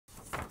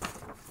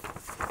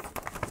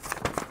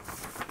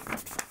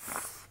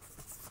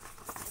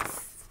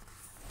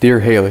Dear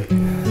Hayley,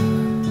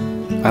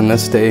 on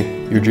this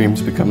day, your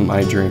dreams become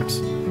my dreams.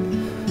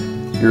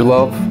 Your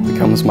love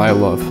becomes my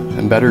love,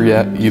 and better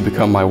yet, you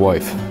become my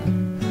wife.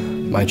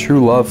 My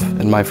true love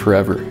and my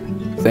forever.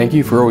 Thank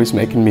you for always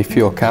making me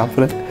feel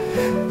confident.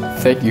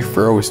 Thank you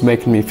for always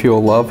making me feel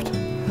loved.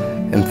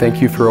 And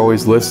thank you for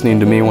always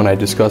listening to me when I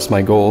discuss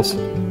my goals.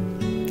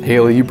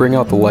 Hayley, you bring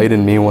out the light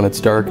in me when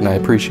it's dark, and I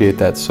appreciate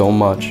that so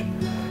much.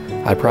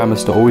 I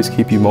promise to always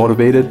keep you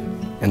motivated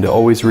and to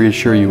always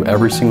reassure you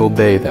every single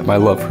day that my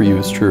love for you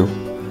is true.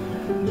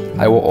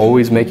 I will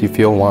always make you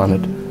feel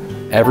wanted.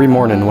 Every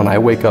morning when I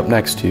wake up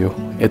next to you,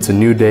 it's a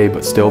new day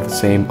but still the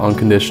same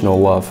unconditional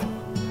love.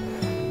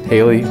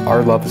 Hayley,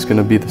 our love is going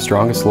to be the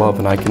strongest love,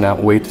 and I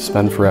cannot wait to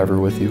spend forever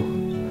with you.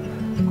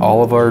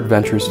 All of our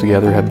adventures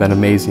together have been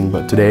amazing,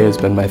 but today has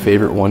been my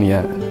favorite one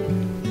yet.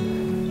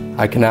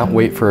 I cannot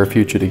wait for our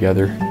future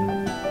together.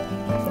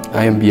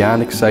 I am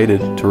beyond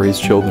excited to raise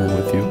children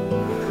with you.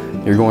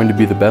 You're going to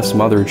be the best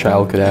mother a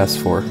child could ask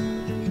for.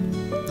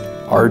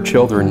 Our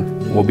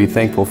children will be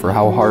thankful for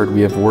how hard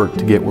we have worked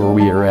to get where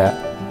we are at.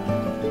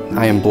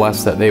 I am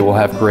blessed that they will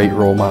have great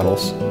role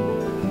models.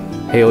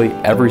 Hayley,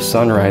 every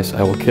sunrise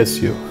I will kiss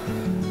you.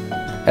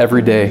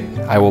 Every day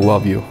I will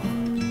love you.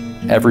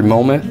 Every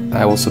moment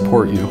I will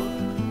support you.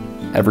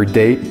 Every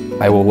date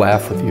I will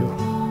laugh with you.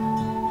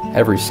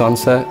 Every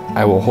sunset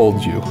I will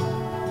hold you.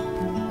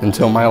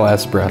 Until my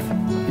last breath,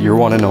 your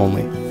one and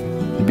only,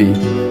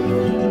 B.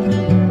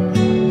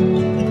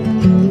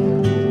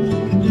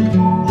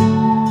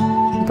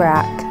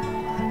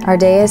 Brack, our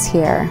day is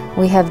here.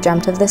 We have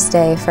dreamt of this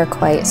day for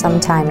quite some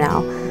time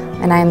now,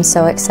 and I am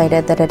so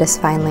excited that it is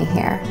finally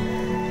here.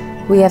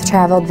 We have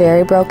traveled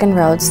very broken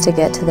roads to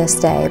get to this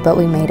day, but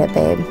we made it,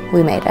 babe.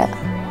 We made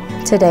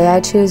it. Today I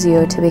choose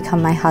you to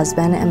become my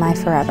husband and my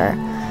forever.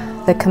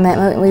 The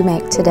commitment we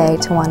make today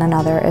to one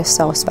another is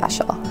so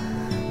special.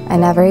 I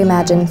never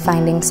imagined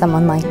finding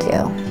someone like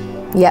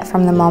you. Yet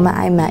from the moment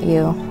I met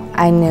you,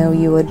 I knew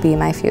you would be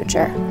my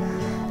future.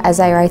 As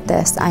I write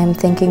this, I am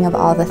thinking of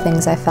all the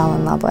things I fell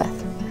in love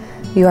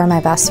with. You are my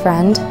best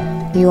friend.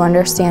 You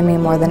understand me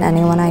more than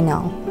anyone I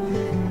know.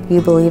 You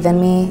believe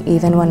in me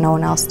even when no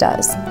one else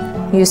does.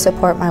 You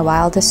support my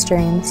wildest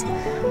dreams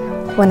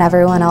when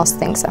everyone else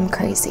thinks I'm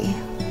crazy.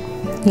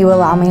 You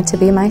allow me to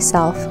be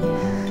myself.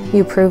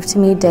 You prove to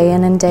me day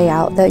in and day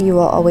out that you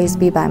will always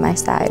be by my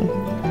side.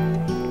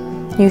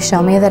 You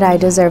show me that I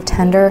deserve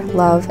tender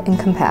love and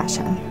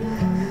compassion.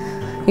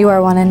 You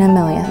are one in a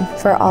million.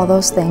 For all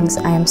those things,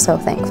 I am so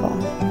thankful.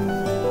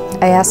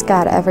 I ask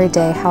God every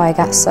day how I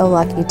got so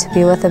lucky to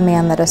be with a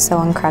man that is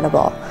so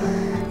incredible.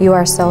 You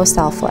are so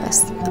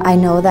selfless. I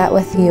know that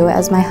with you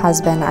as my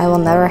husband, I will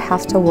never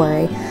have to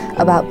worry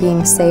about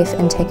being safe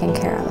and taken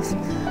care of.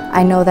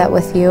 I know that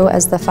with you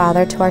as the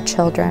father to our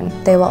children,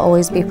 they will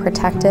always be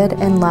protected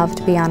and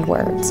loved beyond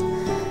words.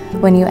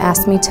 When you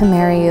asked me to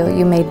marry you,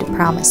 you made a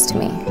promise to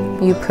me.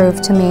 You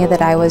proved to me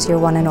that I was your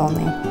one and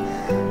only.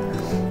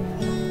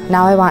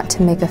 Now I want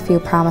to make a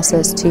few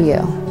promises to you.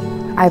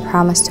 I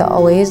promise to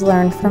always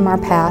learn from our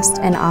past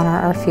and honor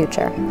our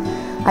future.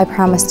 I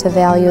promise to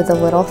value the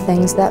little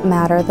things that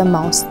matter the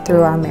most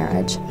through our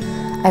marriage.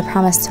 I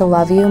promise to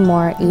love you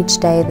more each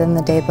day than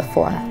the day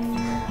before.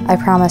 I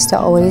promise to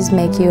always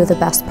make you the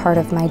best part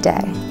of my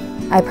day.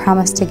 I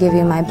promise to give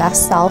you my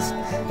best self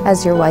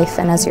as your wife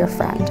and as your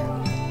friend.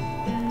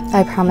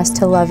 I promise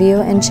to love you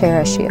and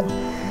cherish you.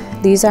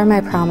 These are my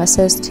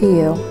promises to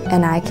you,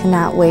 and I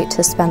cannot wait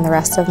to spend the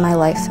rest of my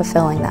life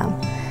fulfilling them.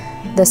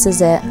 This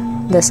is it.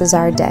 This is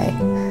our day.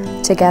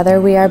 Together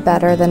we are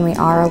better than we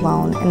are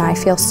alone, and I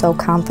feel so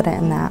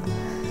confident in that.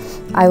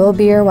 I will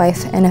be your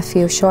wife in a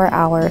few short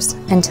hours,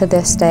 and to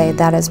this day,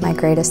 that is my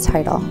greatest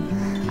title.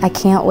 I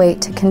can't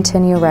wait to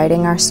continue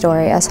writing our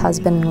story as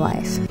husband and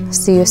wife.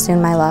 See you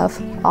soon, my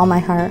love. All my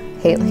heart,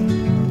 Hayley.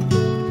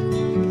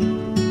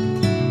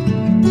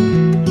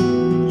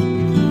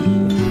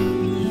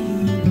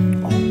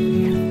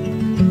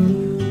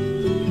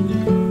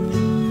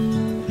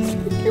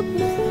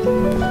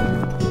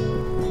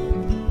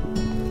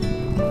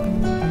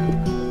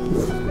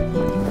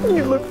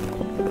 You look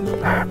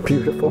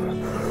beautiful. I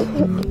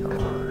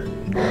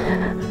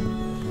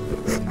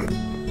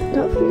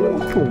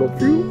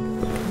love you.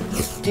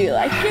 Do you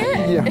like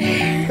it?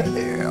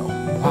 Yeah.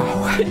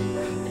 Wow.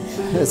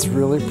 That's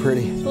really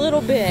pretty. It's a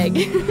little big.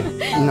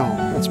 No,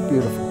 that's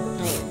beautiful.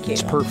 Thank you.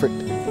 It's perfect.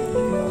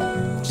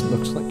 It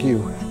looks like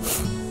you.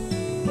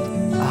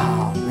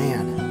 Oh,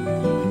 man.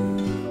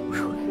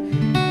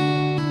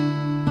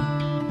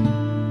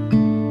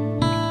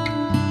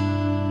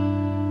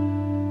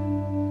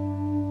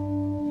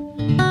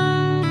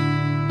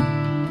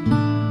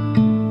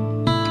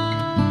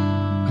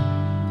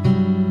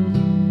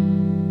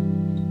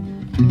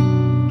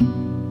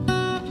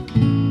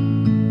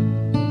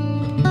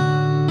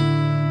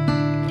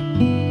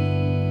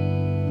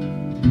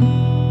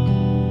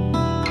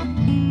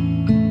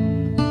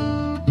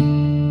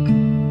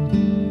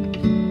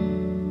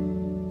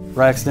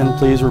 Braxton,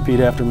 please repeat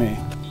after me.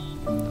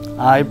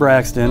 I,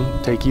 Braxton,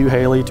 take you,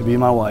 Hayley, to be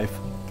my wife.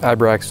 I,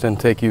 Braxton,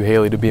 take you,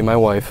 Hayley, to be my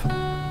wife.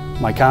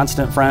 my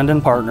constant friend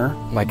and partner.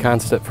 my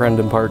constant friend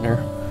and partner.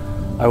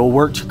 I will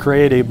work to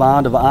create a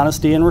bond of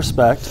honesty and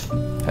respect,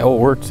 I will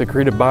work to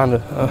create a bond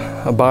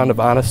of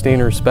honesty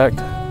and respect,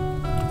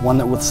 one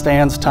that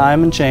withstands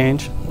time and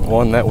change,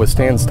 one that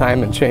withstands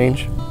time and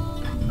change,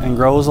 and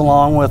grows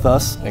along with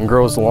us. and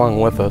grows along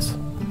with us.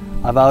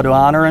 I vow to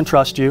honor and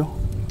trust you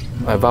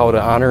I vow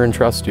to honor and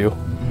trust you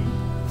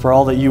for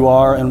all that you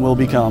are and will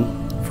become,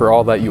 for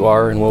all that you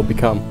are and will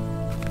become,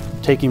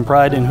 taking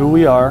pride in who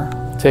we are,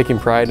 taking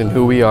pride in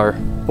who we are,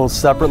 both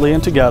separately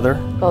and together.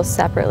 both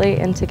separately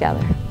and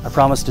together. I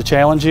promise to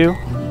challenge you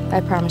I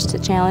promise to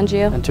challenge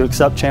you and to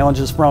accept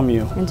challenges from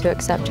you. and to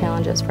accept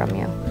challenges from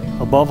you.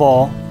 Above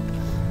all,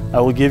 I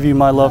will give you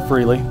my love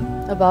freely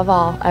Above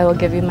all, I will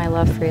give you my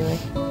love freely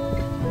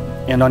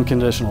and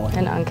unconditionally.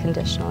 and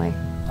unconditionally.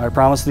 I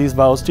promise these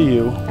vows to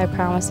you I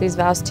promise these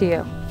vows to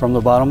you from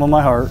the bottom of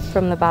my heart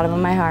from the bottom of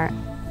my heart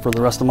for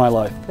the rest of my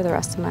life. for the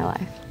rest of my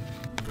life.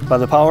 By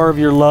the power of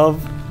your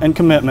love and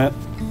commitment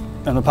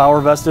and the power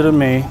vested in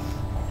me,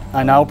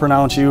 I now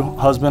pronounce you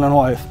husband and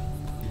wife.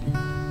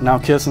 Now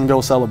kiss and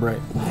go celebrate.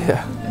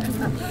 Yeah.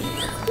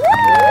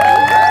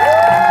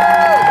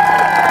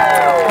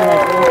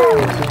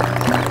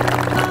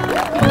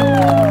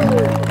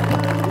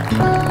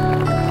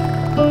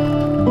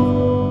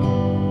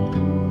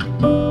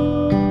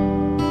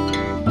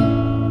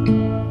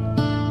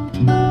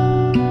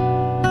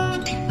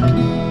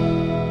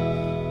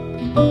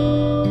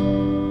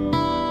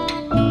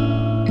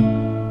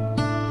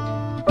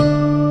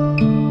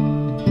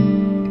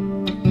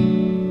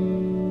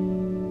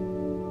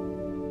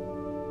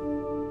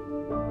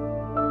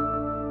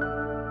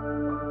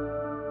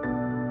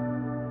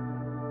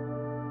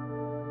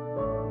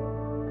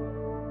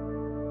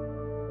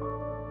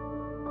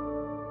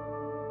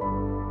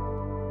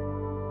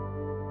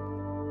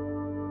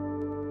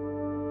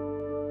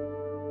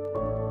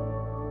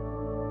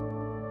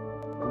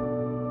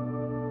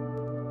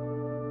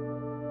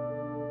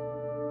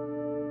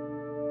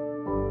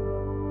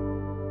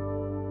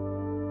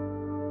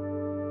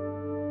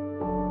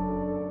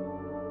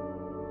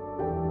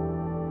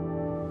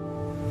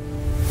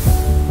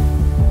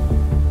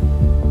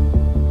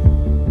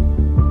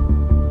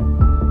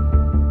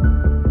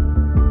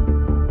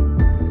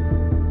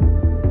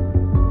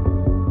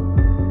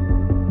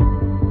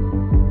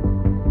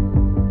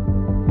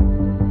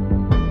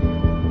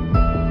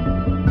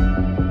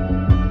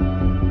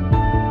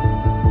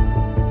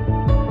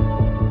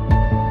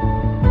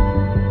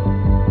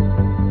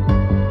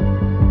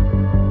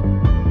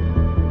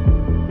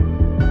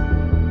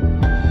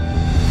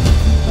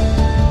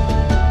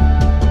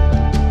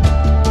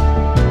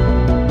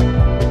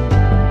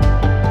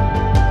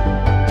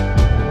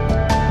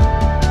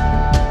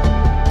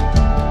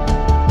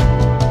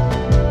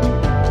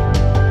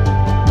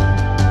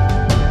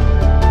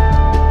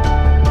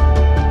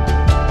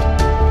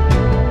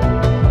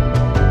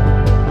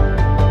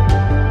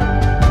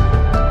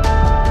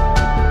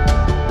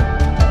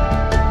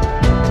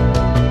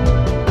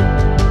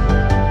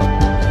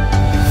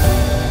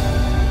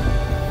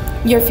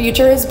 Your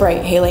future is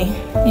bright, Hayley.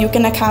 You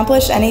can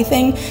accomplish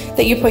anything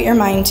that you put your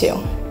mind to.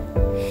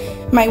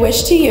 My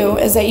wish to you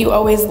is that you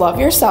always love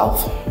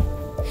yourself,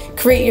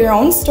 create your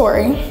own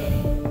story,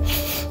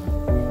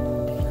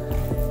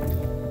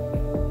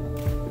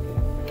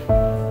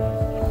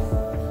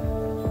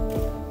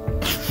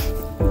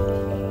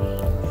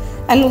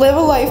 and live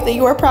a life that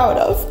you are proud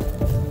of.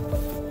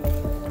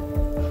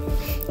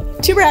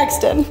 To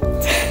Braxton,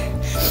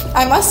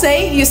 I must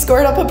say you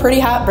scored up a pretty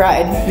hot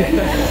bride.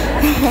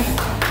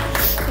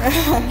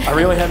 I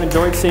really have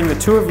enjoyed seeing the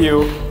two of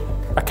you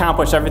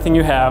accomplish everything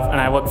you have, and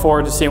I look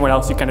forward to seeing what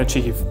else you can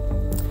achieve.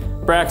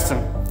 Braxton,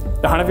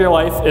 the hunt of your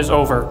life is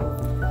over.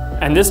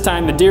 And this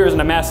time the deer isn't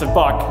a massive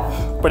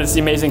buck, but it's the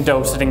amazing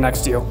doe sitting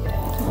next to you.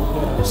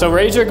 So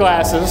raise your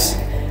glasses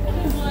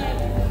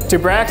to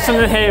Braxton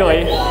and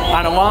Hayley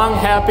on a long,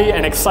 happy,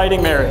 and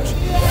exciting marriage.